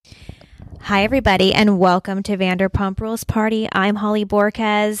Hi, everybody, and welcome to Vanderpump Rules Party. I'm Holly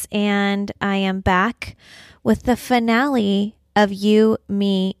Borquez, and I am back with the finale of You,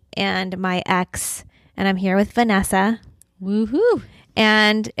 Me, and My Ex. And I'm here with Vanessa. Woohoo!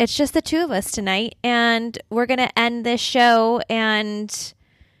 And it's just the two of us tonight, and we're going to end this show, and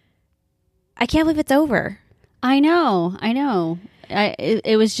I can't believe it's over. I know.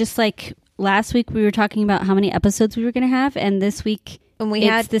 It was just like last week we were talking about how many episodes we were going to have, and this week We it's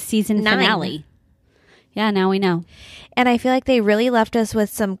had the season 9. finale. Yeah, now we know. And I feel like they really left us with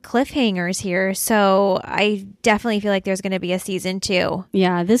some cliffhangers here. So I definitely feel like there's going to be a season 2.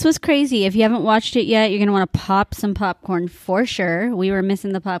 Yeah, this was crazy. If you haven't watched it yet, you're going to want to pop some popcorn for sure. We were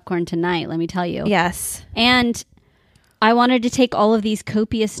missing the popcorn tonight, let me tell you. Yes. And I wanted to take all of these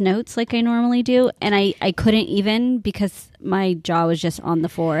copious notes like I normally do, and I couldn't even because my jaw was just on the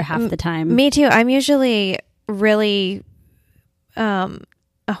floor half the time. Me too. I'm usually really...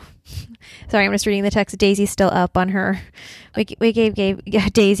 Sorry, I'm just reading the text. Daisy's still up on her. We gave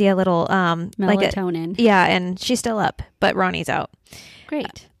Daisy a little Melatonin. and she's still up, but Ronnie's out.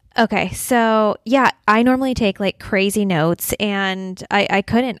 Great. Okay, so yeah, I normally take like crazy notes, and I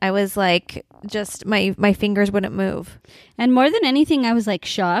couldn't. I was like, just my fingers wouldn't move. And more than anything, I was like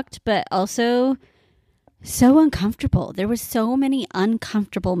shocked, but also so uncomfortable. There were so many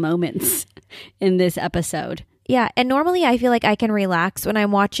uncomfortable moments in this episode. Yeah, and normally I feel like I can relax when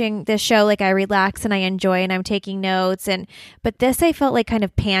I'm watching this show. Like I relax and I enjoy and I'm taking notes. But this I felt like kind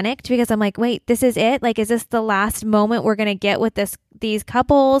of panicked because I'm like, wait, this is it? Like, is this the last moment we're going to get with these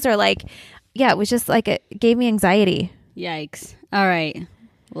couples? Or like, yeah, it was just like, it gave me anxiety. Yikes. All right.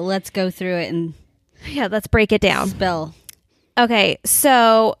 Well, let's go through it and Yeah, let's break it down. spill. Okay,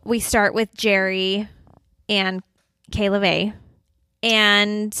 so we start with Jerry and Kayla Vay.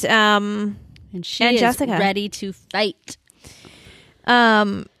 And she and is Jessica. ready to fight.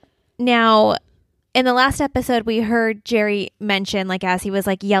 Now, in the last episode, we heard Jerry mention, like, as he was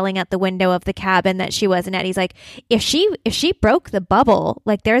like yelling at the window of the cabin that she wasn't at, he's like, if she broke the bubble,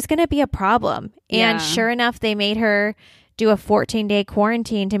 like, there's going to be a problem. Yeah. And sure enough, they made her do a 14-day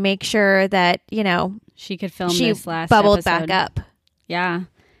quarantine to make sure that, you know, She could film she this last bubbled episode. back up. Yeah.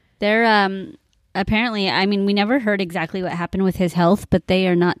 They're apparently, I mean, we never heard exactly what happened with his health, but they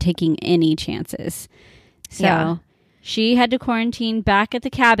are not taking any chances. So Yeah. she had to quarantine back at the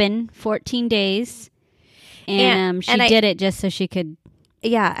cabin 14 days. And she did it just so she could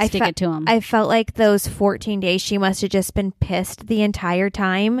stick it to him. I felt like those 14 days she must have just been pissed the entire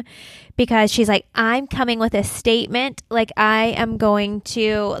time because she's like, I'm coming with a statement. Like, I am going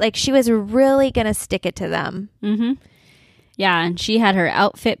to, like, she was really going to stick it to them. Mm-hmm. Yeah, and she had her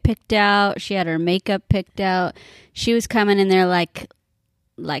outfit picked out. She had her makeup picked out. She was coming in there like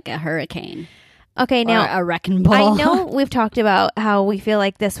a hurricane. Okay, now Or a wrecking ball. I know we've talked about how we feel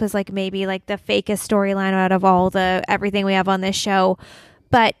like this was like maybe like the fakest storyline out of all the everything we have on this show,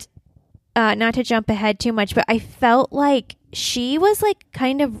 but not to jump ahead too much, but I felt like she was like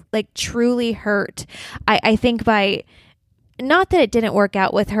kind of like truly hurt. I think by not that it didn't work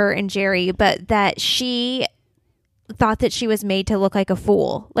out with her and Jerry, but that she thought that she was made to look like a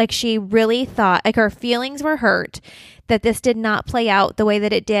fool. Like she really thought like her feelings were hurt that this did not play out the way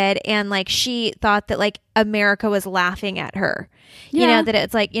that it did, and like she thought that like America was laughing at her. You know, that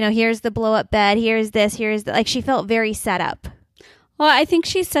it's like, you know, here's the blow up bed, here's this, here's the, like she felt very set up. Well, I think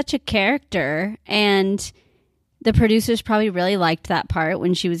she's such a character, and the producers probably really liked that part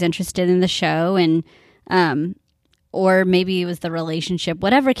when she was interested in the show, and or maybe it was the relationship,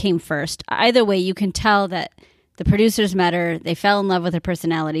 whatever came first. Either way, you can tell that the producers met her, they fell in love with her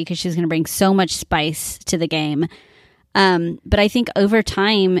personality because she's going to bring so much spice to the game. But I think over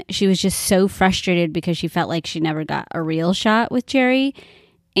time, she was just so frustrated because she felt like she never got a real shot with Jerry.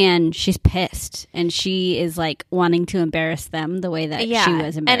 And she's pissed. And she is like wanting to embarrass them the way that she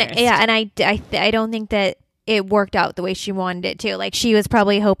was embarrassed. And I don't think that it worked out the way she wanted it to. Like she was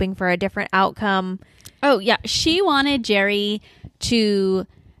probably hoping for a different outcome. Oh, yeah. She wanted Jerry to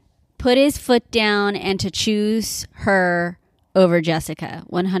put his foot down and to choose her over Jessica.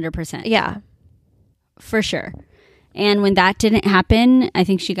 100%. Yeah. For sure. And when that didn't happen, I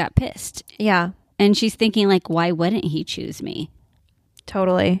think she got pissed. Yeah. And she's thinking like, why wouldn't he choose me?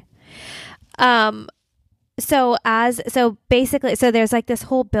 Totally. So basically, there's like this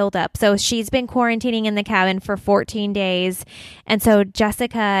whole buildup. So she's been quarantining in the cabin for 14 days. And so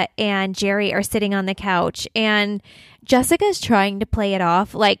Jessica and Jerry are sitting on the couch, and Jessica's trying to play it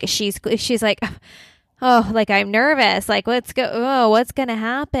off. Like she's like, oh, like I'm nervous. Like what's going to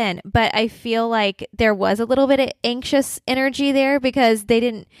happen? But I feel like there was a little bit of anxious energy there because they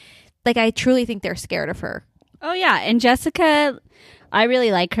didn't, like, I truly think they're scared of her. Oh yeah. And Jessica, I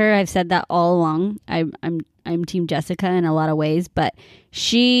really like her. I've said that all along. I'm Team Jessica in a lot of ways, but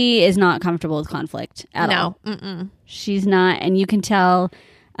she is not comfortable with conflict at all. No. She's not, and you can tell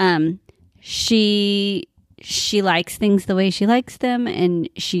she likes things the way she likes them, and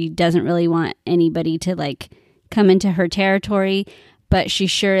she doesn't really want anybody to like come into her territory, but she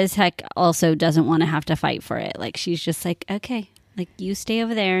sure as heck also doesn't want to have to fight for it. Like, she's just like, okay, like, you stay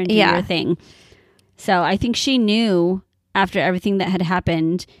over there and do your thing. So I think she knew after everything that had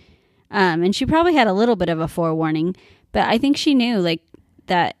happened, and she probably had a little bit of a forewarning, but I think she knew like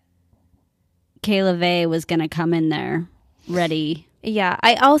that Kayla Vey was going to come in there ready. Yeah,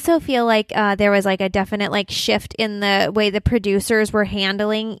 I also feel like there was like a definite like shift in the way the producers were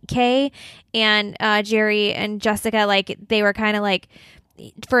handling Kay and Jerry and Jessica. Like, they were kind of like,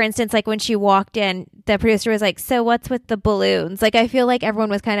 for instance, like when she walked in, the producer was like, "So what's with the balloons?" Like, I feel like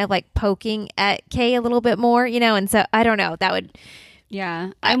everyone was kind of like poking at Kay a little bit more, you know. And so I don't know. That would, yeah.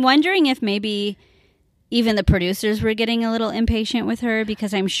 I'm wondering if maybe even the producers were getting a little impatient with her,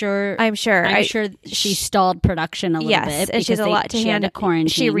 because I'm sure she stalled production a little bit. And she's a lot to handle. Quarantine.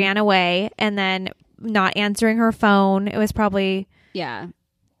 She ran away and then not answering her phone. It was probably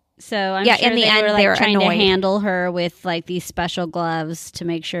So I'm sure in the end, were like they were trying annoyed to handle her with like these special gloves to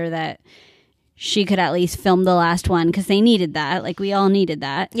make sure that she could at least film the last one, because they needed that. Like, we all needed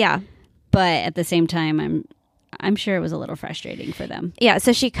that. Yeah, but at the same time, I'm sure it was a little frustrating for them. Yeah,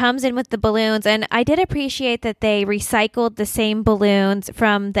 so she comes in with the balloons, and I did appreciate that they recycled the same balloons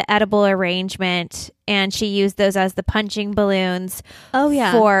from the edible arrangement, and she used those as the punching balloons. Oh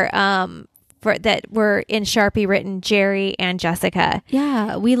yeah, for that were in Sharpie written Jerry and Jessica.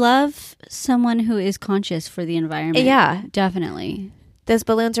 Yeah, we love someone who is conscious for the environment. Yeah, definitely. Those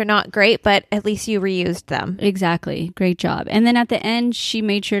balloons are not great, but at least you reused them. Exactly. Great job. And then at the end, she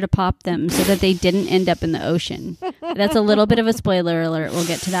made sure to pop them so that they didn't end up in the ocean. That's a little bit of a spoiler alert. We'll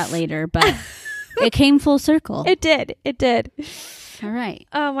get to that later, but it came full circle. It did. All right.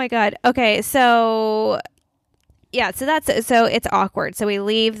 Oh my God. Okay. So yeah, so it's awkward. So we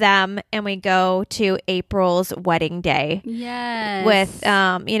leave them and we go to April's wedding day. Yes. With,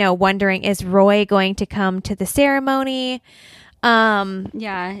 wondering, is Roy going to come to the ceremony?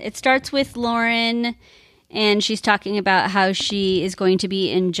 Yeah, it starts with Lauren, and she's talking about how she is going to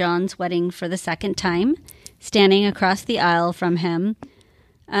be in John's wedding for the second time, standing across the aisle from him.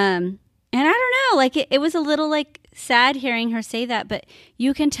 And I don't know, like it was a little like sad hearing her say that, but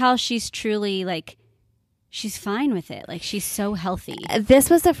you can tell she's truly like, she's fine with it. Like, she's so healthy. This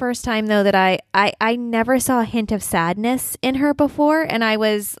was the first time though that I never saw a hint of sadness in her before, and I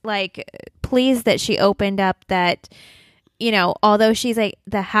was like pleased that she opened up that, although she's like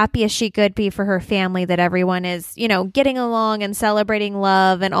the happiest she could be for her family, that everyone is, getting along and celebrating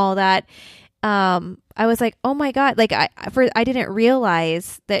love and all that. I was like, oh my God, like I didn't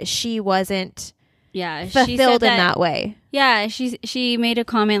realize that she wasn't fulfilled in that way. Yeah, she made a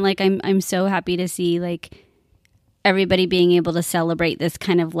comment like, I'm so happy to see like everybody being able to celebrate this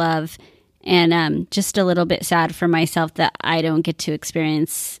kind of love, and just a little bit sad for myself that I don't get to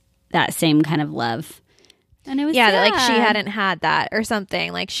experience that same kind of love. And it was like she hadn't had that or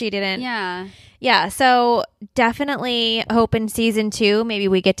something. Like, she didn't. Yeah. So definitely hope in season 2, maybe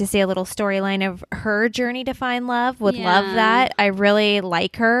we get to see a little storyline of her journey to find love. Would love that. I really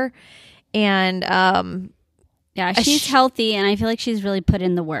like her. And she's healthy, and I feel like she's really put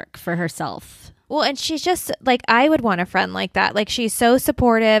in the work for herself. Well, and she's just like, I would want a friend like that. Like, she's so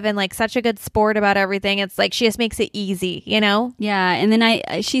supportive and like such a good sport about everything. It's like she just makes it easy, Yeah. And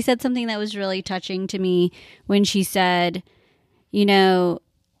then she said something that was really touching to me when she said, John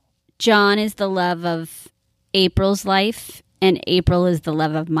is the love of April's life, and April is the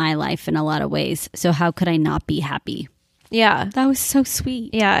love of my life in a lot of ways. So how could I not be happy? Yeah. That was so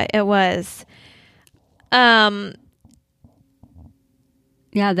sweet. Yeah, it was.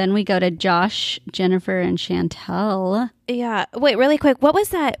 Yeah, then we go to Josh, Jennifer, and Chantel. Yeah. Wait, really quick. What was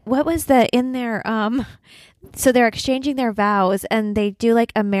that? What was the in their so they're exchanging their vows, and they do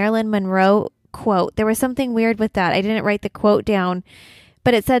like a Marilyn Monroe quote. There was something weird with that. I didn't write the quote down,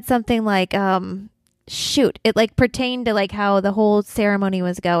 but it said something like it like pertained to like how the whole ceremony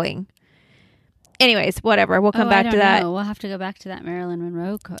was going. Anyways, whatever. We'll come back to that. We'll have to go back to that Marilyn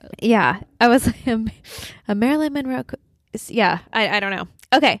Monroe quote. Yeah. I was like a Marilyn Monroe quote. Yeah, I don't know.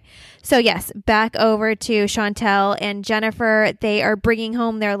 Okay, so yes, back over to Chantel and Jennifer. They are bringing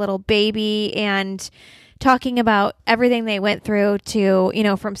home their little baby and talking about everything they went through to,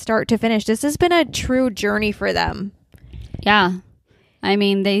 from start to finish. This has been a true journey for them. Yeah. I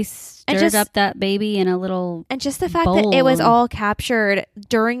mean, they stirred up that baby in a little And just the fact bowl. That it was all captured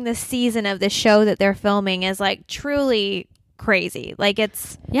during the season of the show that they're filming is like truly crazy. Like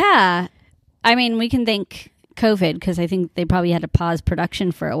it's Yeah. I mean, we can thank COVID because I think they probably had to pause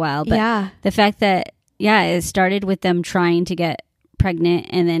production for a while. But yeah. the fact that, it started with them trying to get pregnant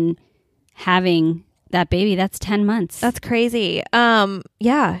and then having that baby, that's 10 months. That's crazy.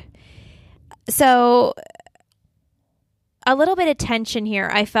 Yeah. So a little bit of tension here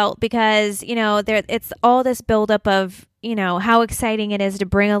I felt because, it's all this buildup of, how exciting it is to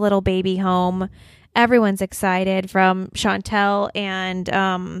bring a little baby home. Everyone's excited from Chantel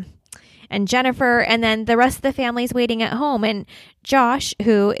and Jennifer, and then the rest of the family's waiting at home. And Josh,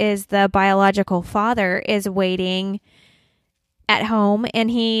 who is the biological father, is waiting at home, and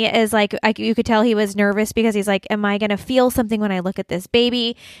he is like, you could tell he was nervous because he's like, am I going to feel something when I look at this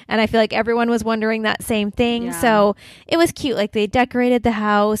baby? And I feel like everyone was wondering that same thing. Yeah. So it was cute. Like they decorated the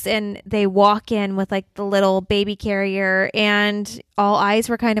house and they walk in with like the little baby carrier, and all eyes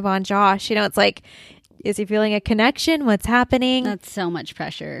were kind of on Josh. It's like, is he feeling a connection? What's happening? That's so much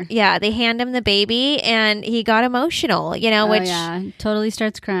pressure. Yeah, they hand him the baby and he got emotional, which totally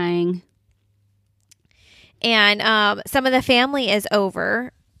starts crying. And some of the family is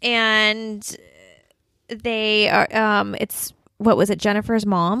over, and they are. What was it? Jennifer's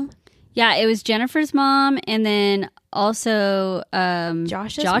mom. Yeah, it was Jennifer's mom, and then also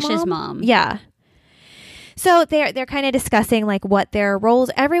Josh's mom. Yeah. So they're kind of discussing like what their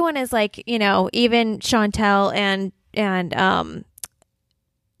roles. Everyone is like, even Chantel and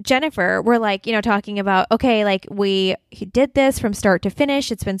Jennifer were like, talking about, okay, like he did this from start to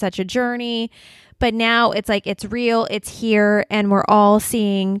finish. It's been such a journey. But now it's like, it's real, it's here, and we're all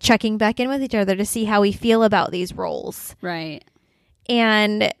checking back in with each other to see how we feel about these roles. Right.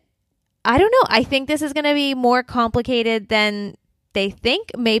 And I don't know. I think this is going to be more complicated than they think.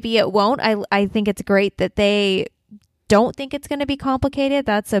 Maybe it won't. I think it's great that they don't think it's going to be complicated.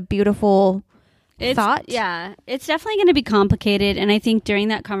 That's a beautiful thought. Yeah, it's definitely going to be complicated. And I think during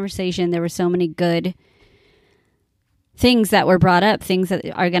that conversation, there were so many good things that were brought up, things that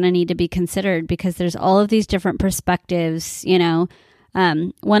are going to need to be considered, because there's all of these different perspectives. One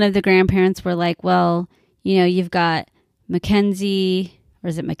of the grandparents were like, well, you've got Mackenzie, or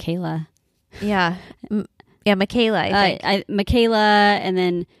is it Michaela? Yeah. Michaela, I think. Michaela, and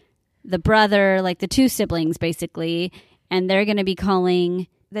then the brother, like the two siblings, basically, and they're going to be calling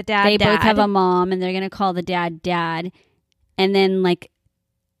the dad. They both have a mom, and they're going to call the dad, and then like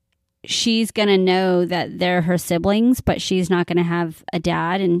she's going to know that they're her siblings, but she's not going to have a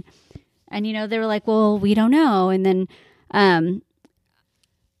dad, and they were like, well, we don't know, and then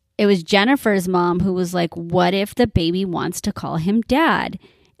it was Jennifer's mom who was like, what if the baby wants to call him dad?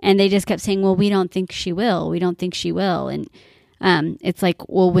 And they just kept saying, well, we don't think she will. We don't think she will. And it's like,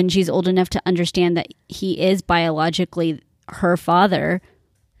 well, when she's old enough to understand that he is biologically her father,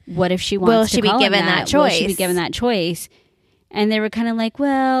 what if she wants to call him that? Will she be given that choice? And they were kind of like,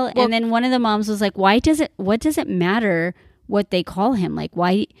 well, and then one of the moms was like, what does it matter what they call him? Like,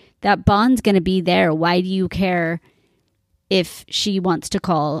 why that bond's going to be there? Why do you care if she wants to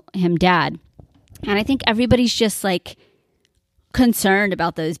call him dad? And I think everybody's just like concerned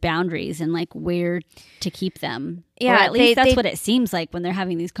about those boundaries and like where to keep them. Yeah, or at least that's what it seems like when they're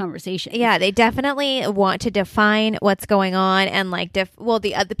having these conversations. Yeah, they definitely want to define what's going on, and like the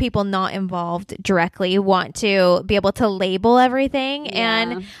other people not involved directly want to be able to label everything. Yeah.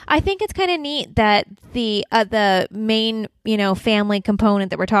 And I think it's kind of neat that the main family component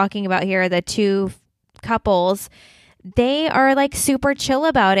that we're talking about here, the two couples, they are like super chill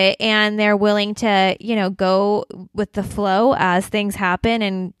about it, and they're willing to, go with the flow as things happen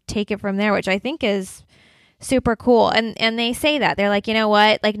and take it from there, which I think is super cool. And they say that they're like, you know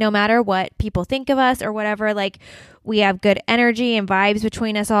what, like no matter what people think of us or whatever, like we have good energy and vibes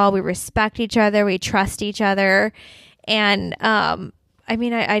between us all. We respect each other. We trust each other. And, I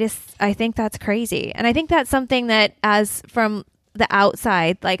think that's crazy. And I think that's something that as from the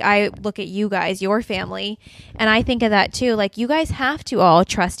outside, like I look at you guys, your family, and I think of that too. Like you guys have to all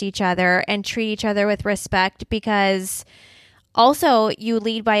trust each other and treat each other with respect, because also you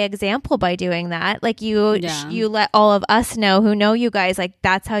lead by example by doing that. Like you let all of us know who know you guys, like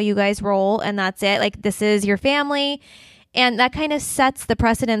that's how you guys roll, and that's it. Like this is your family. And that kind of sets the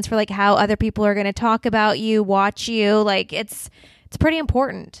precedence for like how other people are going to talk about you, watch you. Like it's pretty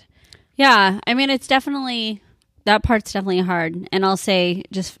important. Yeah. I mean, that part's definitely hard. And I'll say,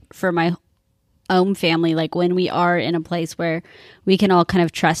 just for my own family, like when we are in a place where we can all kind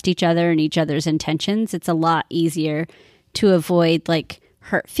of trust each other and each other's intentions, it's a lot easier to avoid like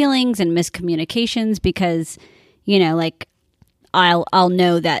hurt feelings and miscommunications, because, like I'll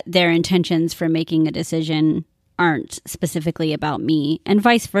know that their intentions for making a decision aren't specifically about me, and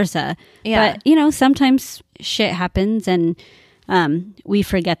vice versa. Yeah. But, you know, sometimes shit happens, and we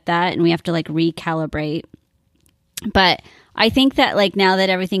forget that, and we have to like recalibrate. But I think that like now that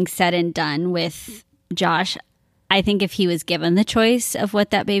everything's said and done with Josh, I think if he was given the choice of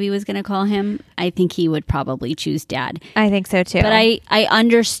what that baby was going to call him, I think he would probably choose Dad. I think so too. But I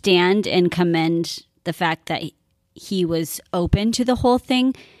understand and commend the fact that he was open to the whole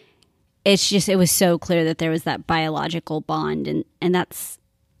thing. It's just, it was so clear that there was that biological bond, and that's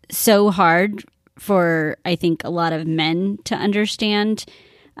so hard for, I think, a lot of men to understand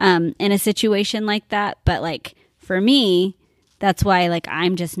in a situation like that. But like for me, that's why like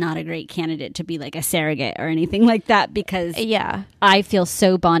I'm just not a great candidate to be like a surrogate or anything like that, because yeah, I feel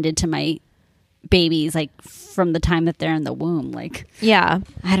so bonded to my babies like from the time that they're in the womb. Like, yeah,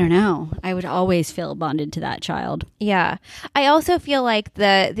 I don't know, I would always feel bonded to that child. yeah. I also feel like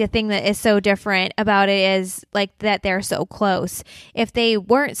the thing that is so different about it is like that they're so close. If they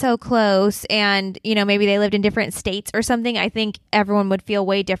weren't so close and, you know, maybe they lived in different states or something, I think everyone would feel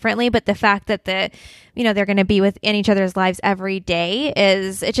way differently. But the fact that you know, they're going to be within each other's lives every day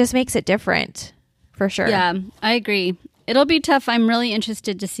it just makes it different for sure. Yeah, I agree. It'll be tough. I'm really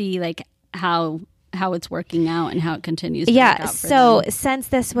interested to see like how it's working out and how it continues to work out for so them. Since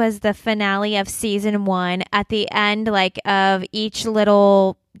this was the finale of season 1, at the end like of each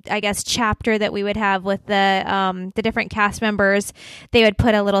little, I guess, chapter that we would have with the different cast members, they would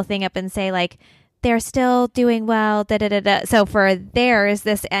put a little thing up and say like, they're still doing well, da da da da. So for theirs,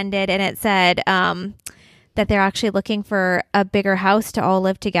 this ended and it said that they're actually looking for a bigger house to all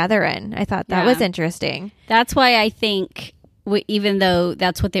live together in. I thought that was interesting. That's why I think, even though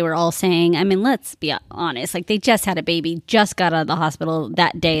that's what they were all saying, I mean, let's be honest. Like, they just had a baby, just got out of the hospital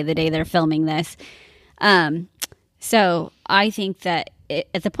that day, the day they're filming this. So I think that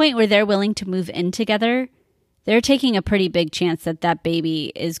at the point where they're willing to move in together, they're taking a pretty big chance that that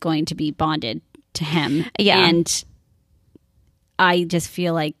baby is going to be bonded to him. Yeah. And I just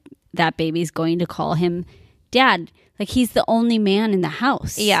feel like that baby's going to call him Dad. Like, he's the only man in the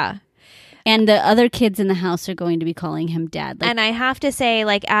house. Yeah. And the other kids in the house are going to be calling him Dad. Like, And I have to say,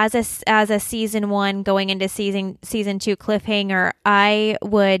 like, as a season 1 going into season 2 cliffhanger, I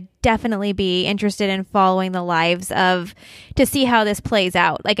would definitely be interested in following the lives to see how this plays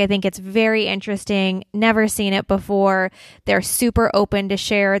out. Like, I think it's very interesting. Never seen it before. They're super open to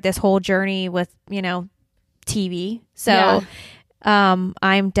share this whole journey with, you know, TV. So,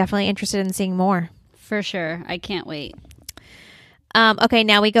 I'm definitely interested in seeing more. for sure. I can't wait. Okay,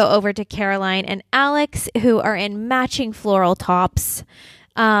 now we go over to Caroline and Alex, who are in matching floral tops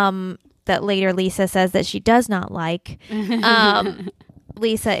that later Lisa says that she does not like.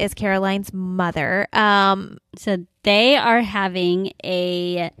 Lisa is Caroline's mother. So they are having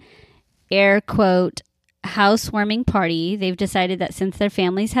a air quote housewarming party. They've decided that since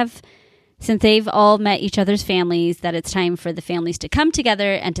they've all met each other's families, that it's time for the families to come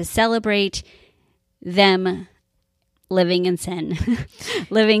together and to celebrate them living in sin,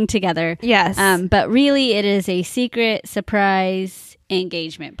 living together. Yes. But really, it is a secret surprise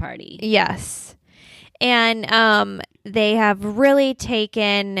engagement party. Yes. And they have really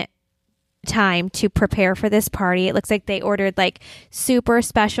taken time to prepare for this party. It looks like they ordered like super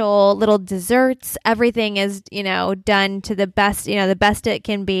special little desserts. Everything is, you know, done to the best, you know, the best it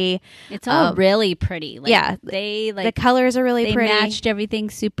can be. It's all really pretty. Like, yeah. They like the colors are really they pretty. matched everything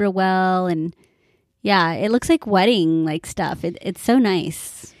super well, and yeah, it looks like wedding like stuff. It's so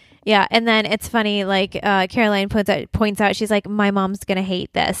nice. Yeah, and then it's funny, like Caroline points out, she's like, my mom's going to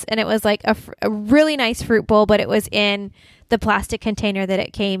hate this. And it was like a really nice fruit bowl, but it was in the plastic container that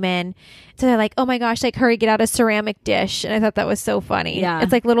it came in. So they're like, oh my gosh, like hurry, get out a ceramic dish. And I thought that was so funny. Yeah.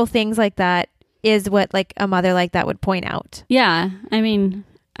 It's like little things like that is what like a mother like that would point out. Yeah, I mean,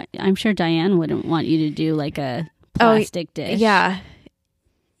 I'm sure Diane wouldn't want you to do like a plastic dish. Yeah.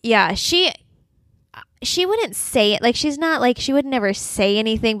 Yeah, she wouldn't say it. Like, she's not like, she would never say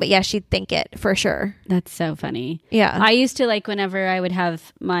anything, but yeah, she'd think it for sure. That's so funny. Yeah. I used to, like, whenever I would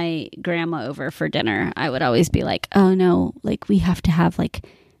have my grandma over for dinner, I would always be like, oh no, like, we have to have like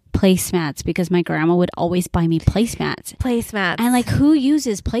placemats, because my grandma would always buy me placemats. Placemats. And like, who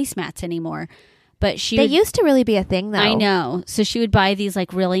uses placemats anymore? But they used to really be a thing though. I know. So she would buy these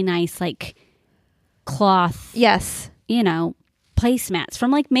like really nice, like cloth, Yes. you know, placemats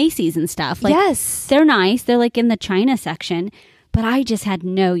from like Macy's and stuff. Like, yes. they're nice. They're like in the China section, but I just had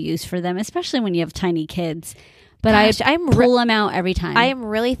no use for them, especially when you have tiny kids. But Gosh, I pull them out every time. I am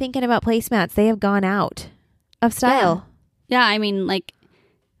really thinking about placemats. They have gone out of style. Yeah, I mean, like,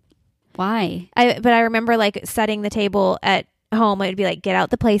 why? But I remember like setting the table at home. It would be like, get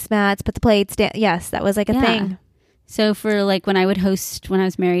out the placemats, put the plates down. Yes, that was like a thing. So for like when I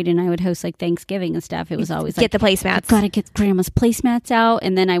was married and I would host like Thanksgiving and stuff, it was always like, get the placemats. Gotta get grandma's placemats out.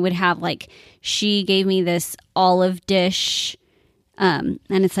 And then I would have like, she gave me this olive dish. And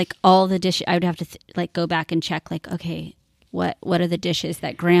it's like all the dishes, I would have to like go back and check like, okay, what are the dishes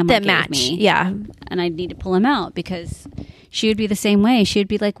that grandma that gave match me? Yeah. And I'd need to pull them out because she would be the same way. She would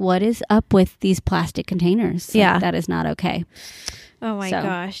be like, what is up with these plastic containers? Like, Yeah. that is not okay. Oh my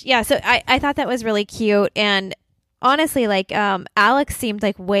gosh. Yeah. So I thought that was really cute. And honestly, like, Alex seemed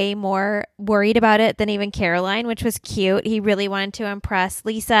like way more worried about it than even Caroline, which was cute. He really wanted to impress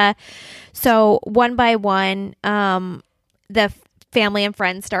Lisa. So one by one, the family and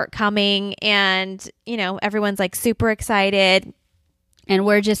friends start coming and, you know, everyone's like super excited. And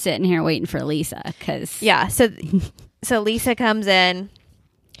we're just sitting here waiting for Lisa because... Yeah. So Lisa comes in.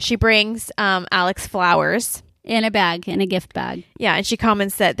 She brings Alex flowers. In a bag, in a gift bag. Yeah, and she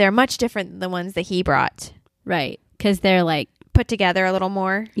comments that they're much different than the ones that he brought. Right, because they're like... put together a little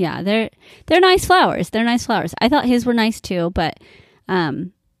more. Yeah, they're nice flowers. They're nice flowers. I thought his were nice too, but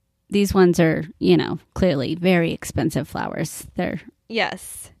these ones are, you know, clearly very expensive flowers. They're...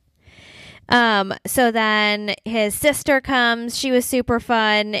 Yes. So then his sister comes. She was super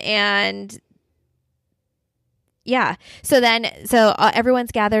fun, and... Yeah. So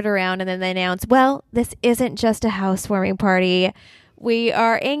everyone's gathered around and then they announce, well, this isn't just a housewarming party. We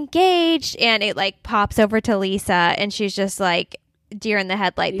are engaged. And it like pops over to Lisa and she's just like deer in the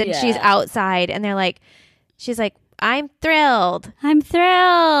headlight. Then she's outside and she's like, I'm thrilled. I'm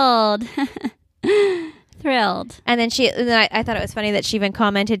thrilled. Thrilled. And then I thought it was funny that she even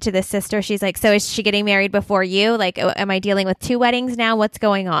commented to the sister. She's like, so is she getting married before you? Like, am I dealing with 2 weddings now? What's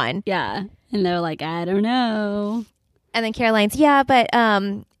going on? Yeah. And they're like, I don't know. And then Caroline's, yeah, but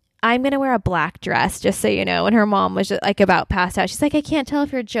I'm going to wear a black dress, just so you know. And her mom was just, like about passed out. She's like, I can't tell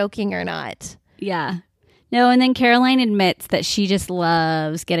if you're joking or not. Yeah. No, and then Caroline admits that she just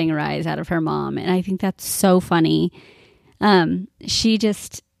loves getting a rise out of her mom. And I think that's so funny.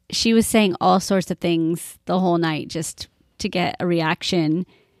 She was saying all sorts of things the whole night just to get a reaction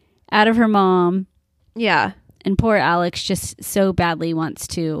out of her mom. Yeah. And poor Alex just so badly wants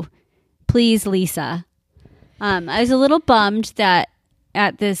to please Lisa. I was a little bummed that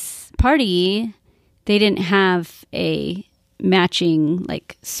at this party they didn't have a matching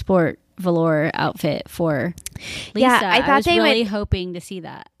like sport velour outfit for Lisa. Yeah, I was really hoping to see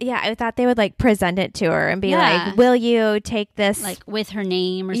that. Yeah, I thought they would like present it to her and be like, "Will you take this like with her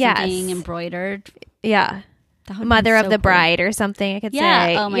name or something embroidered?" Yeah. Mother of the bride or something, I could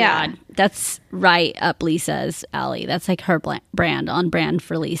say. Oh my God. That's right up Lisa's alley. That's like her on brand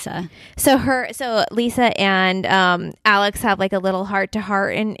for Lisa. So Lisa and Alex have like a little heart to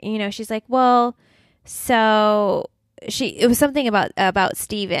heart, and you know, she's like, well, so it was something about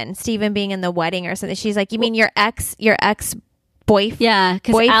Steven being in the wedding or something. She's like, you mean your ex boyfriend? Yeah,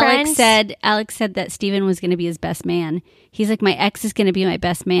 because Alex said that Steven was going to be his best man. He's like, my ex is going to be my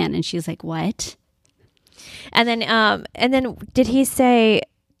best man, and she's like, what? And then did he say,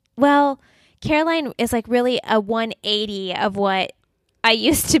 well, Caroline is like really a 180 of what I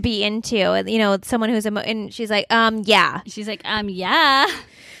used to be into, you know, someone who's and she's like, yeah. She's like, yeah.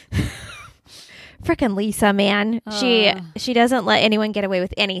 Frickin' Lisa, man. She doesn't let anyone get away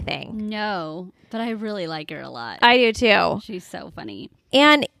with anything. No, but I really like her a lot. I do too. She's so funny.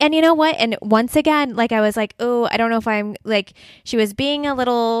 And you know what? And once again, like I was like, oh, I don't know if I'm like, she was being a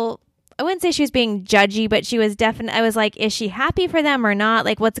little, I wouldn't say she was being judgy, but she was definitely, I was like, is she happy for them or not?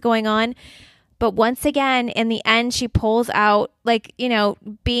 Like, what's going on? But once again, in the end, she pulls out, like, you know,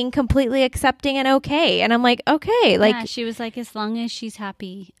 being completely accepting and okay. And I'm like, okay. Like, yeah, she was like, as long as she's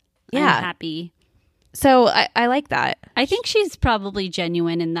happy, I'm happy. So I like that. I think she's probably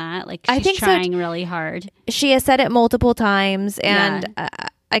genuine in that. Like, she's trying really hard. She has said it multiple times, and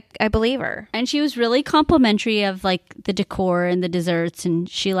I believe her. And she was really complimentary of like the decor and the desserts, and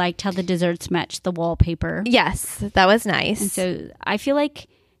she liked how the desserts matched the wallpaper. Yes, that was nice. And so I feel like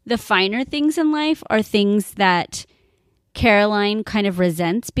the finer things in life are things that Caroline kind of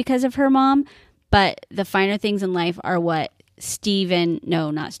resents because of her mom, but the finer things in life are what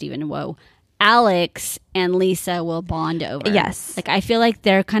Alex and Lisa will bond over. Yes. Like, I feel like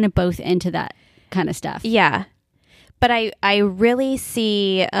they're kind of both into that kind of stuff. Yeah. But I really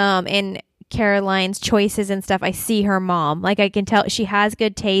see in Caroline's choices and stuff, I see her mom. Like, I can tell she has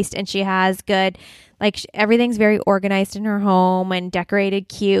good taste and she has good, like, everything's very organized in her home and decorated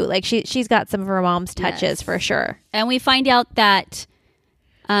cute. Like, she's got some of her mom's touches for sure. And we find out that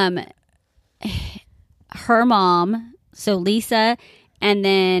her mom, so Lisa, and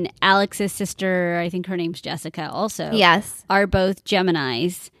then Alex's sister, I think her name's Jessica also. Yes. Are both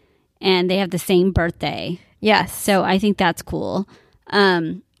Geminis, and they have the same birthday. Yes. So I think that's cool.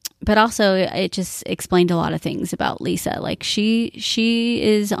 But also it just explained a lot of things about Lisa. Like she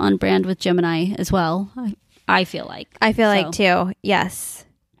is on brand with Gemini as well. I feel like. I feel like too. Yes.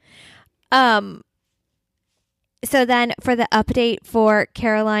 So then for the update for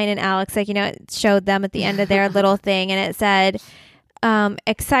Caroline and Alex, like, it showed them at the end of their little thing, and it said,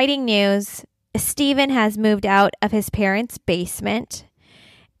 exciting news. Steven has moved out of his parents' basement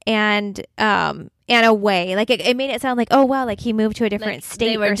and away. Like it made it sound like, oh wow, like he moved to a different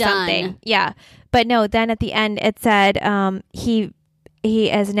state or something. Yeah. But no, then at the end it said he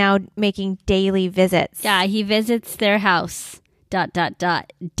is now making daily visits. Yeah, he visits their house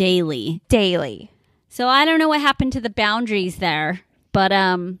daily. So I don't know what happened to the boundaries there, but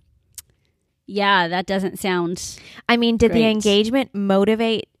yeah, that doesn't sound I mean, did great. The engagement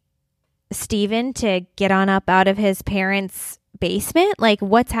motivate Steven to get on up out of his parents' basement? Like,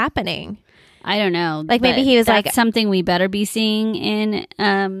 what's happening? I don't know. Like, maybe he was that's like something we better be seeing in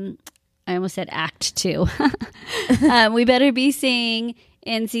I almost said act 2. We better be seeing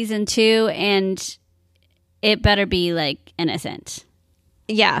in season 2, and it better be like innocent.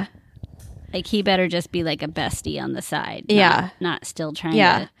 Yeah. Like he better just be like a bestie on the side. Not still trying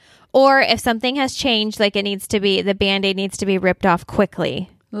to. Or if something has changed, like the Band-Aid needs to be ripped off quickly.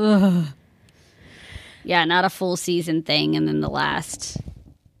 Ugh. Yeah, not a full season thing and then the last.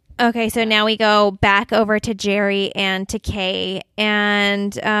 Okay, so now we go back over to Jerry and to Kay,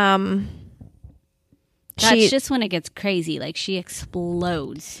 and that's just when it gets crazy. Like she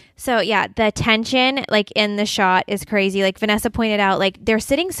explodes. So yeah, the tension like in the shot is crazy. Like Vanessa pointed out, like they're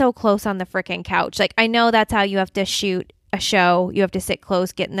sitting so close on the freaking couch. Like I know that's how you have to shoot a show. You have to sit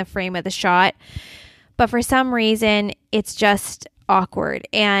close, get in the frame of the shot. But for some reason, it's just awkward.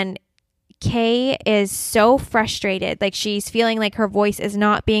 And Kay is so frustrated. Like she's feeling like her voice is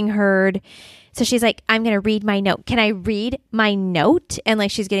not being heard. So she's like, I'm going to read my note. Can I read my note? And like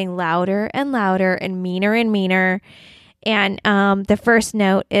she's getting louder and louder and meaner. And the first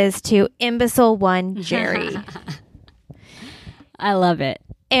note is to imbecile 1 Jerry. I love it.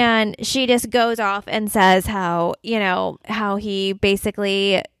 And she just goes off and says how he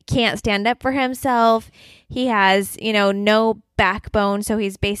basically can't stand up for himself. He has, no backbone. So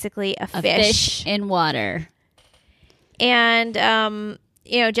he's basically a fish in water. And,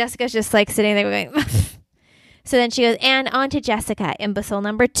 Jessica's just like sitting there going, so then she goes, and on to Jessica, imbecile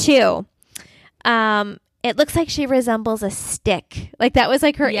number 2. It looks like she resembles a stick. Like that was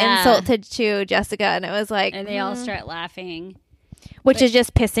like her insult to Jessica. And it was like, and they all start laughing. Which is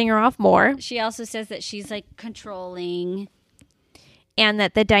just pissing her off more. She also says that she's like controlling. And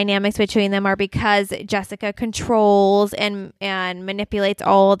that the dynamics between them are because Jessica controls and manipulates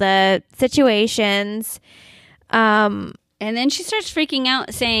all the situations. And then she starts freaking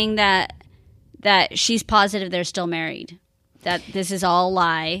out saying that she's positive they're still married. That this is all a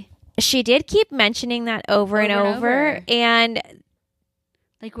lie. She did keep mentioning that over and over. And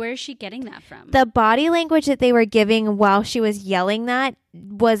like, where is she getting that from? The body language that they were giving while she was yelling that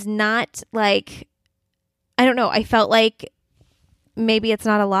was not like, I don't know. I felt like maybe it's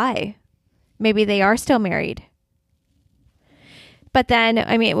not a lie. Maybe they are still married. But then,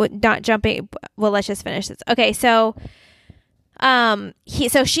 I mean, not jumping. Well, let's just finish this. Okay, so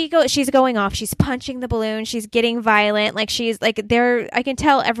she's going off. She's punching the balloon. She's getting violent. Like she's like I can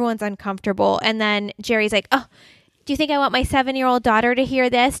tell everyone's uncomfortable. And then Jerry's like, oh, do you think I want my 7-year-old daughter to hear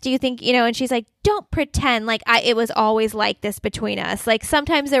this? Do you think, and she's like, don't pretend like it was always like this between us. Like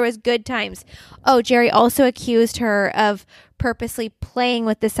sometimes there was good times. Oh, Jerry also accused her of purposely playing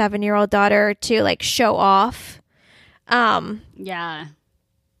with the 7-year-old daughter to like show off. Yeah.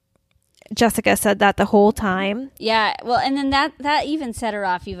 Jessica said that the whole time. Yeah. Well, and then that even set her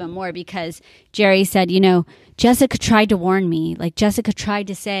off even more because Jerry said, Jessica tried to warn me. Like Jessica tried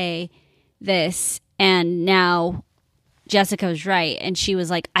to say this, and now Jessica was right. And she was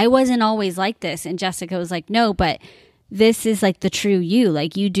like, I wasn't always like this. And Jessica was like, no, but this is like the true you.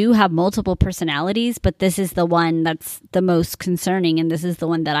 Like you do have multiple personalities, but this is the one that's the most concerning. And this is the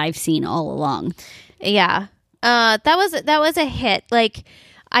one that I've seen all along. Yeah. That was a hit. Like,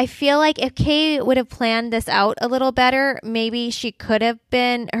 I feel like if Kay would have planned this out a little better, maybe she could have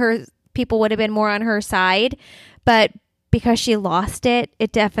been, her people would have been more on her side. But because she lost it,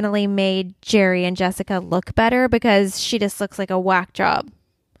 it definitely made Jerry and Jessica look better because she just looks like a whack job.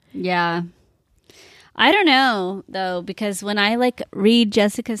 Yeah. I don't know though, because when I like read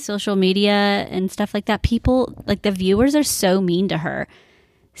Jessica's social media and stuff like that, people like the viewers are so mean to her.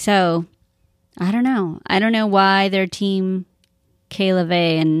 So I don't know. I don't know why they're team Kay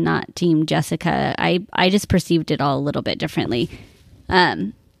LaVey and not team Jessica. I just perceived it all a little bit differently.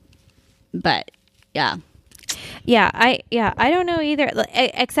 But yeah. I don't know either.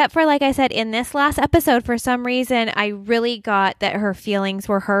 Except for, like I said, in this last episode, for some reason, I really got that her feelings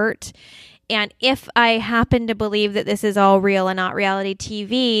were hurt. And if I happen to believe that this is all real and not reality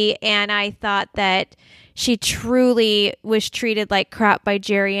TV, and I thought that she truly was treated like crap by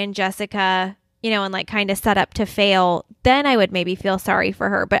Jerry and Jessica, and like kind of set up to fail, then I would maybe feel sorry for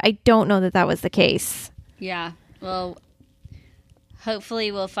her. But I don't know that that was the case. Yeah. Well,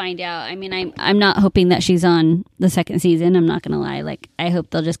 hopefully we'll find out. I mean, I'm not hoping that she's on the second season. I'm not going to lie. Like, I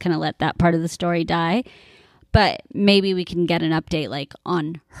hope they'll just kind of let that part of the story die. But maybe we can get an update, like,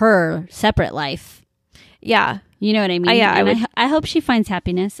 on her separate life. Yeah. You know what I mean? Yeah, I hope she finds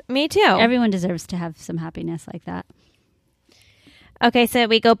happiness. Me too. Everyone deserves to have some happiness like that. Okay, so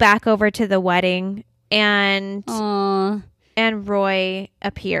we go back over to the wedding, and Aww. and Roy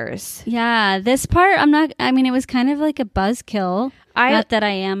appears. Yeah, this part, it was kind of like a buzzkill. Not that I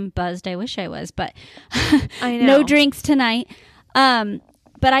am buzzed. I wish I was, but I know. No drinks tonight.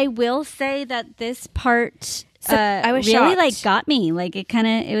 But I will say that this part I was really shocked. got me. Like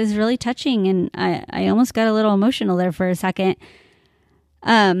it was really touching, and I almost got a little emotional there for a second.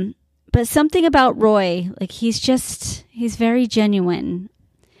 But something about Roy, like he's very genuine,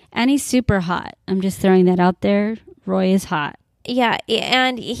 and he's super hot. I'm just throwing that out there. Roy is hot. Yeah,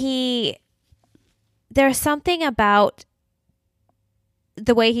 and there's something about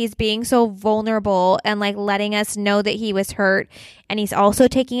the way he's being so vulnerable and like letting us know that he was hurt, and he's also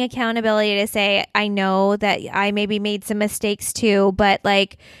taking accountability to say, I know that I maybe made some mistakes too, but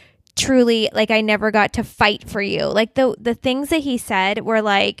like truly, like I never got to fight for you. Like the things that he said were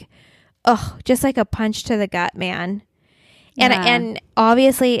like, oh, just like a punch to the gut, man. Yeah. And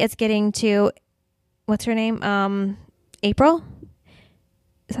obviously it's getting to, what's her name? April?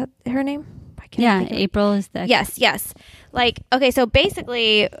 Is that her name? I can't think of it. April is the... Yes. Like, okay, so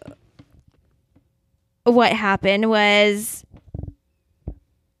basically what happened was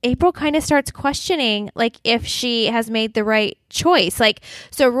April kind of starts questioning, like, if she has made the right choice. Like,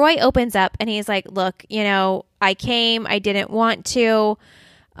 so Roy opens up and he's like, look, I came, I didn't want to,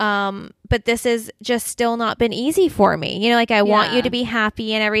 but this has just still not been easy for me. I want you to be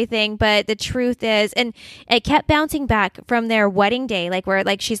happy and everything. But the truth is, and it kept bouncing back from their wedding day, like where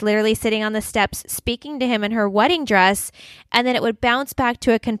like she's literally sitting on the steps speaking to him in her wedding dress. And then it would bounce back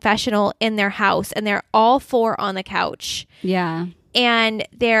to a confessional in their house, and they're all four on the couch. Yeah. And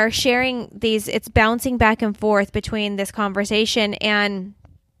they're sharing it's bouncing back and forth between this conversation, and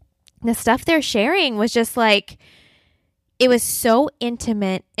the stuff they're sharing was just like, it was so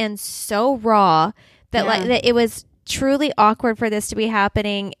intimate and so raw that that it was truly awkward for this to be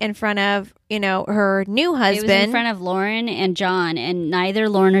happening in front of, her new husband. It was in front of Lauren and John, and neither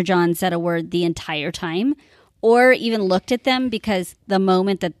Lauren or John said a word the entire time or even looked at them, because the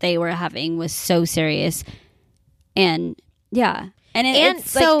moment that they were having was so serious. And yeah. It's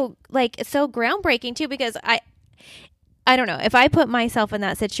so so groundbreaking too, because I don't know, if I put myself in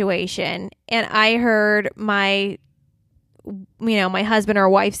that situation and I heard my husband or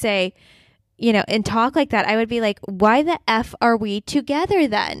wife say, and talk like that, I would be like, why the F are we together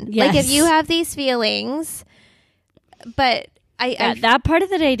then? Yes. Like, if you have these feelings, but that part of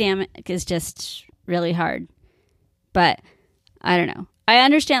the dynamic is just really hard. But I don't know. I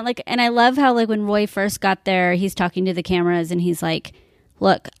understand, and I love how, when Roy first got there, he's talking to the cameras and he's like,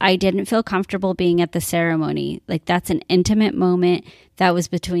 look, I didn't feel comfortable being at the ceremony. Like, that's an intimate moment that was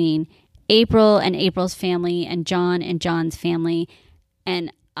between April and April's family and John's family.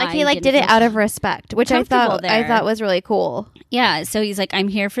 And he did it out of respect, which I thought was really cool. Yeah. So he's like, I'm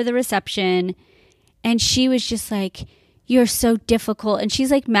here for the reception. And she was just like, you're so difficult. And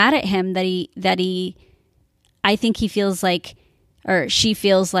she's like mad at him I think he feels like, or she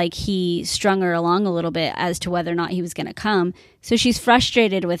feels like he strung her along a little bit as to whether or not he was going to come. So she's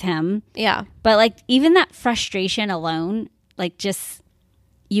frustrated with him. Yeah. But even that frustration alone, just,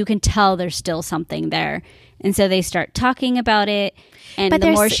 you can tell there's still something there. And so they start talking about it. And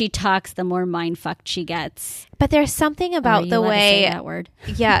the more she talks, the more mind-fucked she gets. But there's something about the way... to say that word?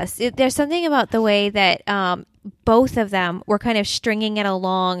 Yes. There's something about the way that both of them were kind of stringing it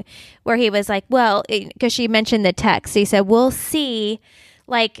along, where he was like, well, because she mentioned the text. He said, we'll see.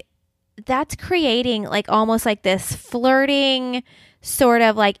 That's creating almost this flirting sort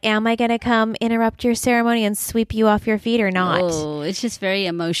of am I going to come interrupt your ceremony and sweep you off your feet or not? Oh, it's just very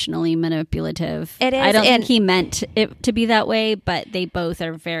emotionally manipulative. It is. I don't think he meant it to be that way, but they both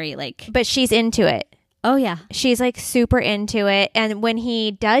are very But she's into it. Oh, yeah. She's super into it. And when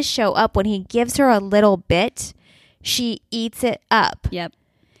he does show up, when he gives her a little bit, she eats it up. Yep.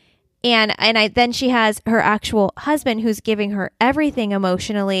 And then she has her actual husband who's giving her everything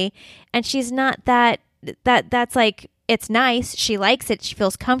emotionally, and she's not that that's like, it's nice. She likes it. She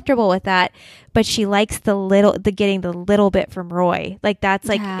feels comfortable with that, but she likes the getting the little bit from Roy. Like that's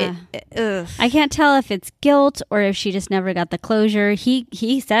like, ugh. I can't tell if it's guilt or if she just never got the closure.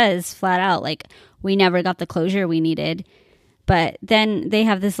 He says flat out, like, we never got the closure we needed. But then they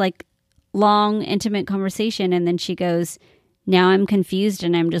have this like long, intimate conversation, and then she goes, now I'm confused,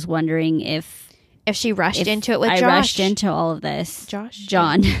 and I'm just wondering if she rushed into it with Josh. I rushed into all of this.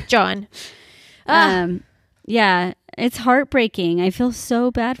 John. Yeah, it's heartbreaking. I feel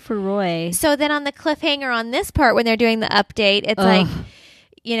so bad for Roy. So then on the cliffhanger on this part, when they're doing the update, it's like,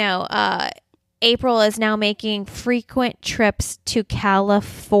 April is now making frequent trips to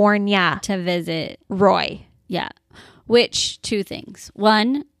California to visit Roy. Yeah. Which, two things.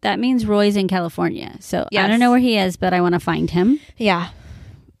 One, that means Roy's in California. So yes. I don't know where he is, but I want to find him. Yeah.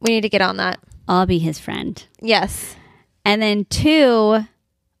 We need to get on that. I'll be his friend. Yes. And then two,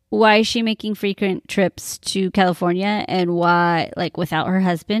 why is she making frequent trips to California, and why, like, without her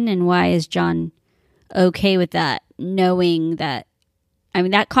husband, and why is John okay with that, knowing that, I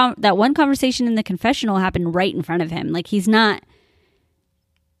mean, that one conversation in the confessional happened right in front of him. Like, he's not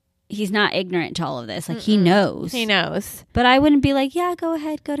ignorant to all of this. Like, he knows. He knows. But I wouldn't be like, yeah, go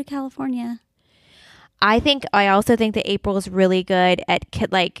ahead, go to California. I also think that April is really good at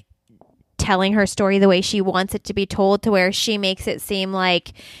like telling her story the way she wants it to be told, to where she makes it seem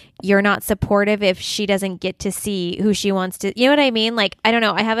like you're not supportive if she doesn't get to see who she wants to. You know what I mean? Like, I don't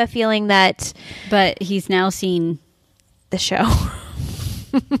know. I have a feeling that. But he's now seen the show.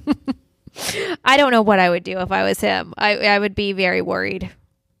 I don't know what I would do if I was him. I would be very worried.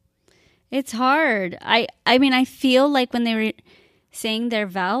 It's hard. I mean, I feel like when they were saying their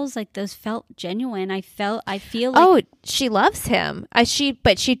vows, like, those felt genuine. I feel like, she loves him. But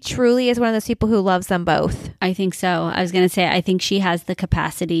she truly is one of those people who loves them both. I think so. I was going to say, I think she has the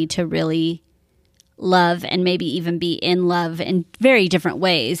capacity to really love, and maybe even be in love in very different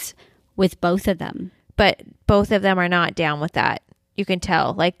ways with both of them. But both of them are not down with that. You can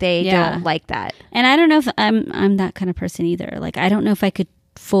tell, like, they don't like that. And I don't know if I'm that kind of person either. Like, I don't know if I could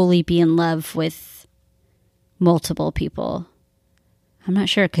fully be in love with multiple people. I'm not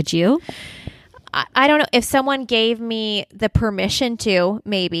sure. Could you? I don't know. If someone gave me the permission to,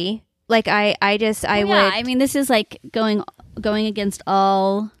 maybe. Like, I would. I mean, this is like going against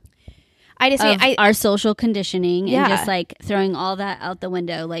all our social conditioning, and just like throwing all that out the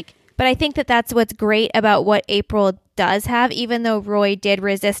window. Like, but I think that that's what's great about what April does have, even though Roy did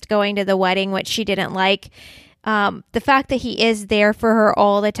resist going to the wedding, which she didn't like. The fact that he is there for her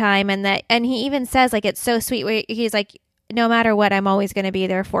all the time, and he even says, like, it's so sweet where he's like, no matter what, I'm always going to be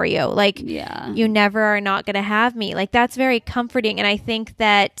there for you. Like, you never are not going to have me. Like, that's very comforting. And I think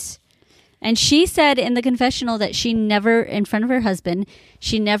that, and she said in the confessional that she never, in front of her husband,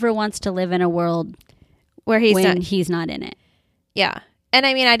 she never wants to live in a world where he's not in it. Yeah. And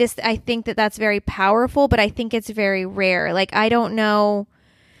I mean, I think that that's very powerful, but I think it's very rare. Like, I don't know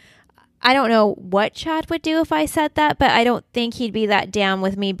what Chad would do if I said that, but I don't think he'd be that down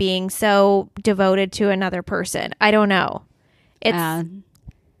with me being so devoted to another person. I don't know.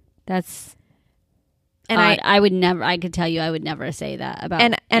 That's, and I would never, I could tell you, I would never say that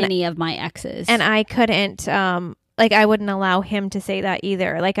about any of my exes. And I couldn't, like, I wouldn't allow him to say that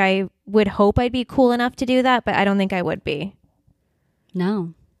either. Like, I would hope I'd be cool enough to do that, but I don't think I would be.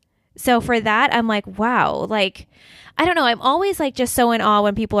 No. So for that, I'm like, wow, like, I don't know. I'm always like just so in awe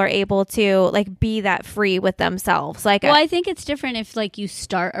when people are able to like be that free with themselves. Like, well, I think it's different if like you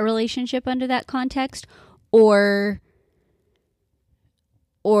start a relationship under that context, or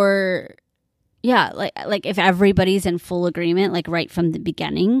yeah, like if everybody's in full agreement, like right from the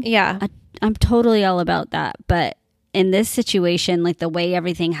beginning. Yeah, I'm totally all about that. But in this situation, like the way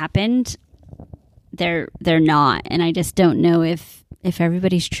everything happened, they're not, and I just don't know if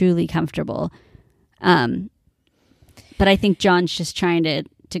everybody's truly comfortable. But I think John's just trying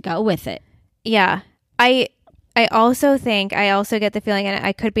to go with it. Yeah. I also get the feeling, and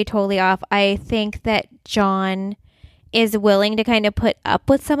I could be totally off, I think that John is willing to kind of put up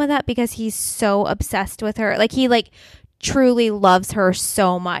with some of that because he's so obsessed with her. Like, he like truly loves her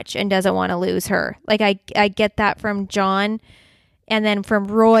so much and doesn't want to lose her. Like, I get that from John. And then from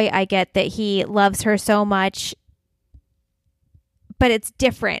Roy, I get that he loves her so much, but it's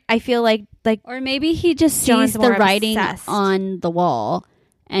different. I feel like, or maybe he just John's sees the writing obsessed on the wall,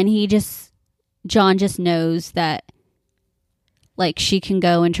 and John just knows that, like, she can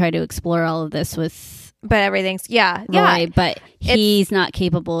go and try to explore all of this with But everything's Roy, but he's not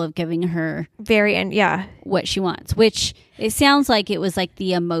capable of giving her what she wants, which it sounds like it was like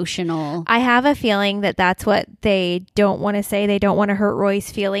the emotional. I have a feeling that that's what they don't want to say. They don't want to hurt Roy's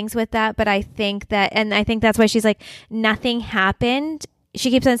feelings with that. But I think that's why she's like, nothing happened.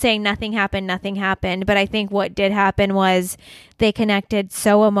 She keeps on saying nothing happened. But I think what did happen was they connected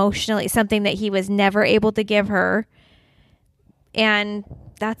so emotionally, something that he was never able to give her. And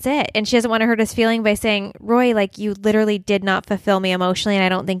that's it. And she doesn't want to hurt his feeling by saying, Roy, like, you literally did not fulfill me emotionally, and I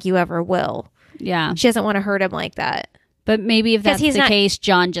don't think you ever will. Yeah. She doesn't want to hurt him like that. But maybe if that's the case,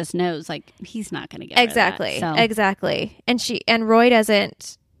 John just knows, like, he's not going to get exactly rid of that, exactly. And Roy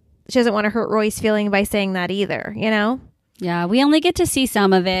doesn't. She doesn't want to hurt Roy's feeling by saying that either. You know. Yeah, we only get to see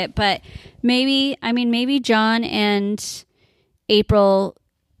some of it, but maybe John and April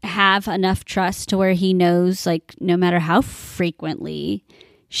have enough trust to where he knows, like, no matter how frequently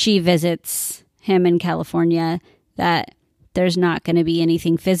she visits him in California, that there's not going to be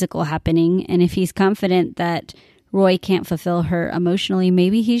anything physical happening. And if he's confident that Roy can't fulfill her emotionally,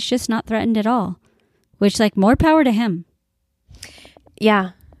 maybe he's just not threatened at all, which, like, more power to him.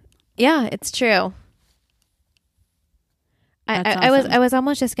 Yeah, it's true. I was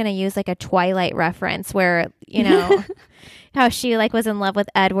almost just going to use like a Twilight reference where, you know, how she like was in love with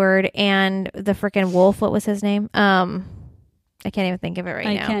Edward and the freaking wolf. What was his name? I can't even think of it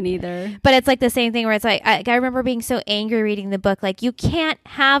now. I can't either. But it's like the same thing where it's like, I remember being so angry reading the book. Like, you can't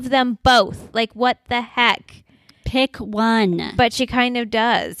have them both. Like, what the heck? Pick one. But she kind of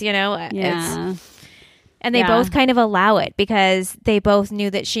does, you know? Yeah. And they both kind of allow it because they both knew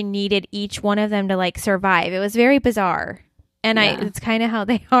that she needed each one of them to like survive. It was very bizarre. And it's kind of how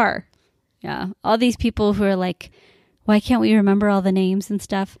they are. Yeah. All these people who are like, why can't we remember all the names and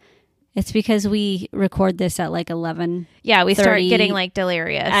stuff? It's because we record this at like 11. Yeah, we start getting like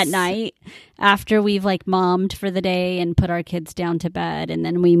delirious at night after we've like mommed for the day and put our kids down to bed, and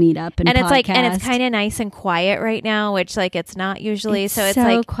then we meet up and it's podcast. Like, and it's kind of nice and quiet right now, which like it's not usually. So it's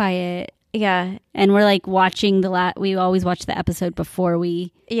like quiet. Yeah. And we're like watching we always watch the episode before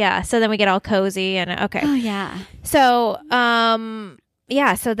we. Yeah. So then we get all cozy and okay. Oh yeah. So,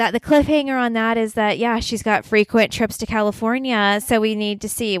 so that the cliffhanger on that is that, she's got frequent trips to California. So we need to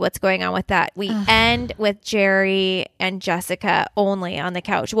see what's going on with that. We end with Jerry and Jessica only on the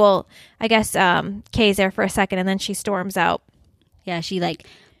couch. Well, I guess Kay's there for a second and then she storms out. Yeah. She like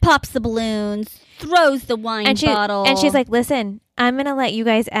pops the balloons, throws the wine bottle. And she's like, listen, I'm going to let you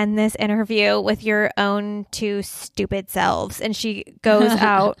guys end this interview with your own two stupid selves. And she goes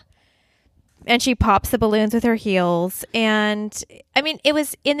out and she pops the balloons with her heels. And I mean, it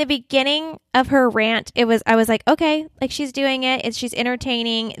was in the beginning of her rant. I was like, okay, like she's doing it. She's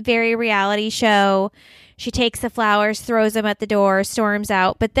entertaining, very reality show. She takes the flowers, throws them at the door, storms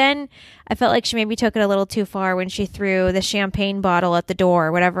out. But then I felt like she maybe took it a little too far when she threw the champagne bottle at the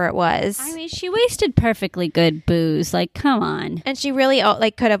door, whatever it was. I mean, she wasted perfectly good booze. Like, come on. And she really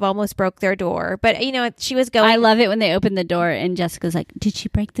like could have almost broke their door. But, you know, she was going. I love it when they open the door and Jessica's like, did she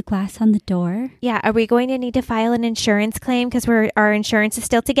break the glass on the door? Yeah. Are we going to need to file an insurance claim because our insurance is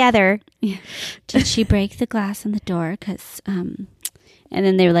still together? Yeah. Did she break the glass on the door? Because, and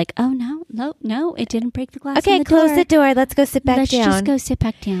then they were like, oh, no, it didn't break the glass. Okay, close the door. Let's go sit back down. Let's just go sit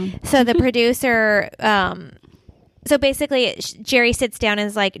back down. So the producer, so basically Jerry sits down and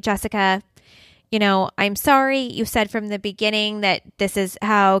is like, Jessica, you know, I'm sorry. You said from the beginning that this is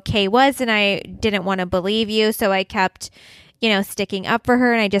how Kay was and I didn't want to believe you. So I kept, you know, sticking up for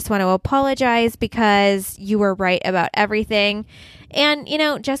her and I just want to apologize because you were right about everything. And, you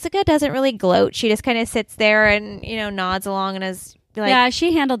know, Jessica doesn't really gloat. She just kind of sits there and, you know, nods along and is like, yeah,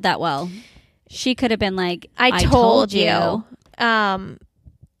 she handled that well. She could have been like, I told you.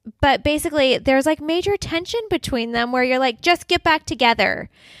 But basically, there's like major tension between them where you're like, just get back together.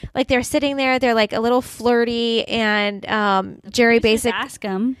 Like they're sitting there, they're like a little flirty, and Jerry basically ask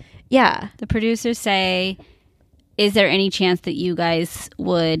him. Yeah, the producers say, "Is there any chance that you guys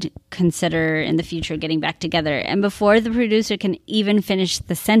would consider in the future getting back together?" And before the producer can even finish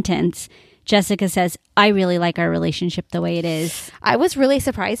the sentence, Jessica says, I really like our relationship the way it is. I was really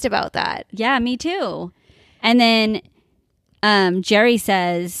surprised about that. Yeah, me too. And then Jerry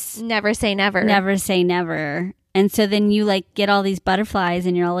says, never say never. Never say never. And so then you like get all these butterflies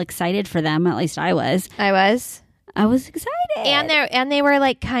and you're all excited for them. At least I was. I was excited. And they were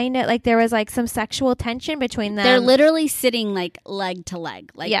like kind of like there was like some sexual tension between them. They're literally sitting like leg to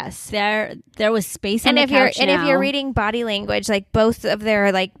leg. Like yes. There was space on the couch now. And if you're reading body language, like both of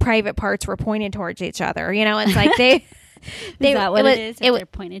their like private parts were pointed towards each other. You know, it's like they is that what it is? They're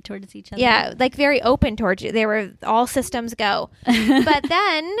pointed towards each other? Yeah, like very open towards you. They were all systems go. But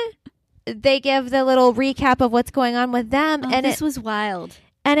then they give the little recap of what's going on with them. And this was wild.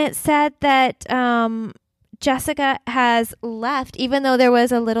 And it said that Jessica has left, even though there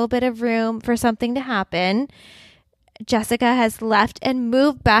was a little bit of room for something to happen. Jessica has left and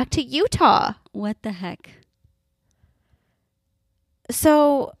moved back to Utah. What the heck?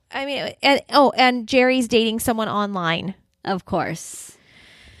 So, I mean, and Jerry's dating someone online. Of course.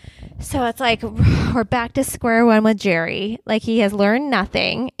 So it's like we're back to square one with Jerry. Like he has learned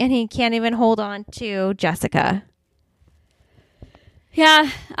nothing and he can't even hold on to Jessica. Yeah,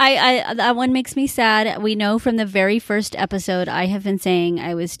 I that one makes me sad. We know from the very first episode I have been saying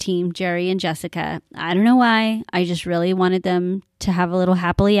I was team Jerry and Jessica. I don't know why. I just really wanted them to have a little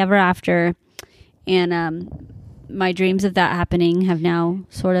happily ever after. And my dreams of that happening have now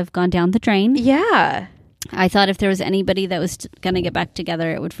sort of gone down the drain. Yeah. I thought if there was anybody that was going to get back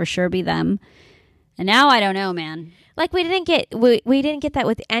together, it would for sure be them. And now I don't know, man. Like we didn't get that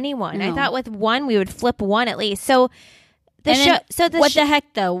with anyone. No. I thought with one we would flip one at least. So the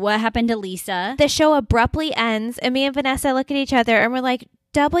heck though? What happened to Lisa? The show abruptly ends, and me and Vanessa look at each other and we're like,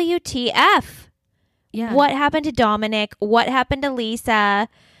 WTF? Yeah. What happened to Dominic? What happened to Lisa?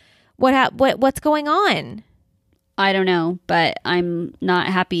 What's going on? I don't know, but I'm not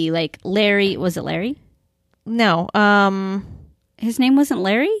happy. Like Larry, was it Larry? No. His name wasn't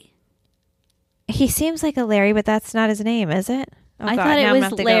Larry? He seems like a Larry, but that's not his name, is it? Oh, I thought it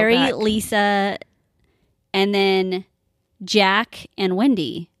was Larry, Lisa, and then Jack and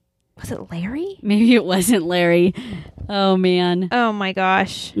Wendy. Was it Larry? Maybe it wasn't Larry. Oh, man. Oh, my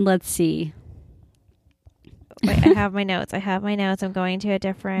gosh. Let's see. Wait, I have my notes. I'm going to a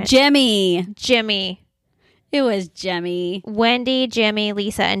different... Jimmy. It was Jimmy. Wendy, Jimmy,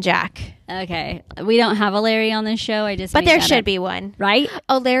 Lisa, and Jack. Okay. We don't have a Larry on this show. But there should be one. Right?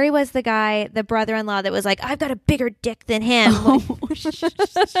 Oh, Larry was the guy, the brother-in-law that was like, I've got a bigger dick than him.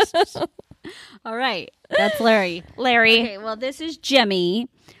 All right. That's Larry. Larry. Okay, well, this is Jimmy.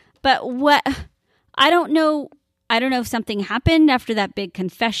 But what... I don't know if something happened after that big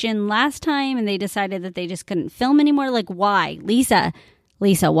confession last time and they decided that they just couldn't film anymore. Like, why? Lisa,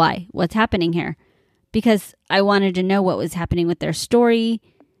 why? What's happening here? Because I wanted to know what was happening with their story.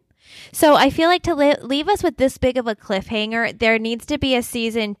 So I feel like to leave us with this big of a cliffhanger, there needs to be a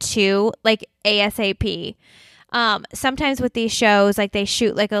season 2, like ASAP. Sometimes with these shows, like they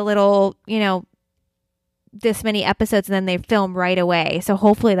shoot like a little, this many episodes and then they film right away. So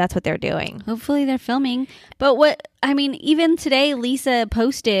hopefully that's what they're doing. Hopefully they're filming. But even today, Lisa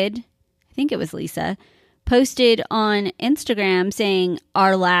posted, I think it was Lisa, posted on Instagram saying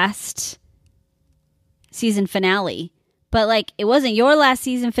our last season finale. But like, it wasn't your last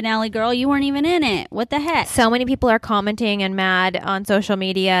season finale, girl. You weren't even in it. What the heck? So many people are commenting and mad on social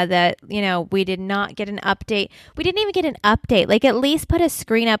media that, we did not get an update. We didn't even get an update. Like, at least put a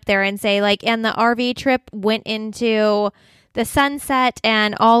screen up there and say, like, and the RV trip went into the sunset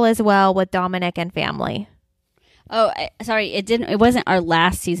and all is well with Dominic and family. Oh, sorry. It wasn't our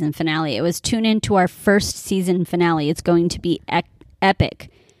last season finale. It was tune in to our first season finale. It's going to be epic.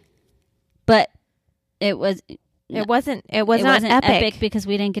 But it was... It wasn't epic because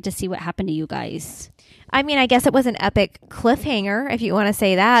we didn't get to see what happened to you guys. I mean, I guess it was an epic cliffhanger, if you want to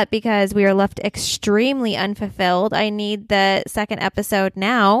say that, because we were left extremely unfulfilled. I need the second episode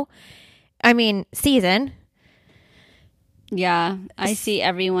now. I mean, season. Yeah, I see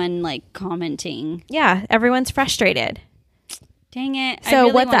everyone like commenting. Yeah, everyone's frustrated. Dang it. So I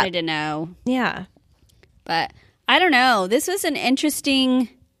really wanted to know. Yeah. But I don't know. This was an interesting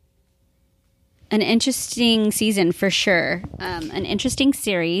season for sure. An interesting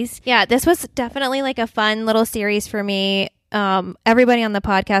series. Yeah, this was definitely like a fun little series for me. Everybody on the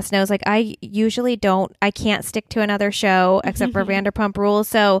podcast knows, like, I can't stick to another show except for Vanderpump Rules.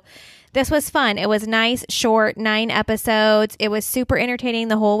 So this was fun. It was nice, short, 9 episodes. It was super entertaining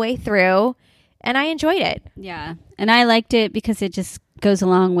the whole way through. And I enjoyed it. Yeah. And I liked it because it just goes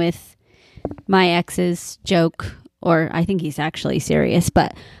along with my ex's joke, or I think he's actually serious,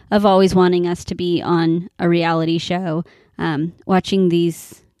 but of always wanting us to be on a reality show, watching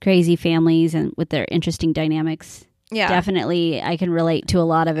these crazy families and with their interesting dynamics. Yeah. Definitely, I can relate to a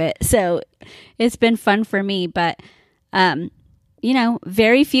lot of it. So it's been fun for me, but,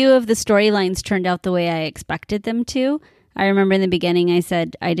 very few of the storylines turned out the way I expected them to. I remember in the beginning I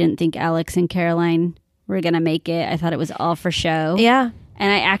said I didn't think Alex and Caroline were going to make it. I thought it was all for show. Yeah.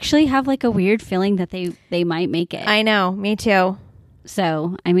 And I actually have like a weird feeling that they might make it. I know. Me too.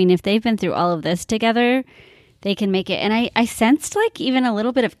 So, I mean, if they've been through all of this together, they can make it. And I sensed like even a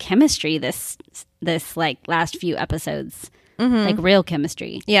little bit of chemistry this like last few episodes, like real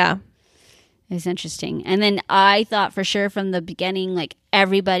chemistry. Yeah. It was interesting. And then I thought for sure from the beginning, like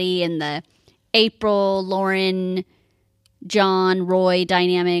everybody in the April, Lauren, John, Roy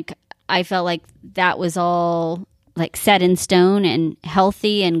dynamic, I felt like that was all like set in stone and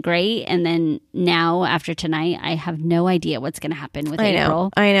healthy and great. And then now after tonight, I have no idea what's going to happen with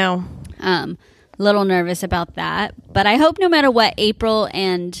April. I know. Little nervous about that. But I hope no matter what, April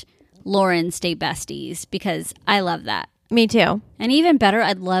and Lauren stay besties because I love that. Me too. And even better,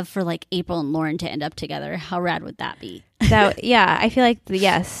 I'd love for like April and Lauren to end up together. How rad would that be? Yeah, I feel like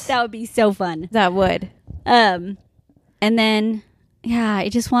yes. That would be so fun. That would. And then yeah, I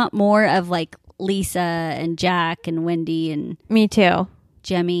just want more of like Lisa and Jack and Wendy and me too.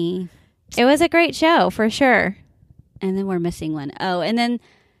 Jemmy. It was a great show for sure. And then we're missing one. Oh, and then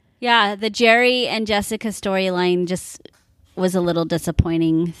yeah, the Jerry and Jessica storyline just was a little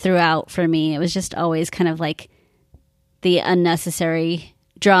disappointing throughout for me. It was just always kind of like the unnecessary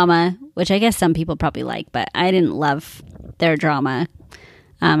drama, which I guess some people probably like, but I didn't love their drama.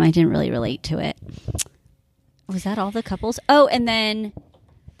 I didn't really relate to it. Was that all the couples? Oh, and then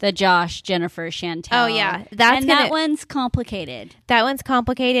the Josh, Jennifer, Chantel. Oh, yeah. That one's complicated. That one's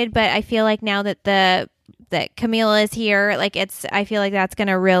complicated, but I feel like now that that Camila is here, like I feel like that's going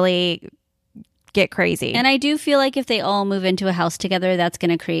to really get crazy. And I do feel like if they all move into a house together, that's going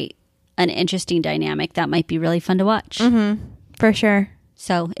to create an interesting dynamic that might be really fun to watch. Mm-hmm. For sure.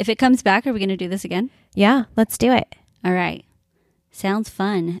 So if it comes back, are we going to do this again? Yeah, let's do it. All right. Sounds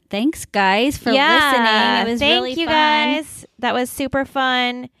fun. Thanks, guys, for listening. It was really fun. Thank you, guys. That was super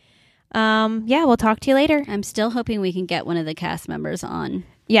fun. Yeah, we'll talk to you later. I'm still hoping we can get one of the cast members on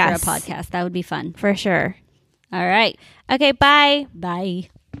for a podcast. That would be fun. For sure. All right. Okay, bye. Bye.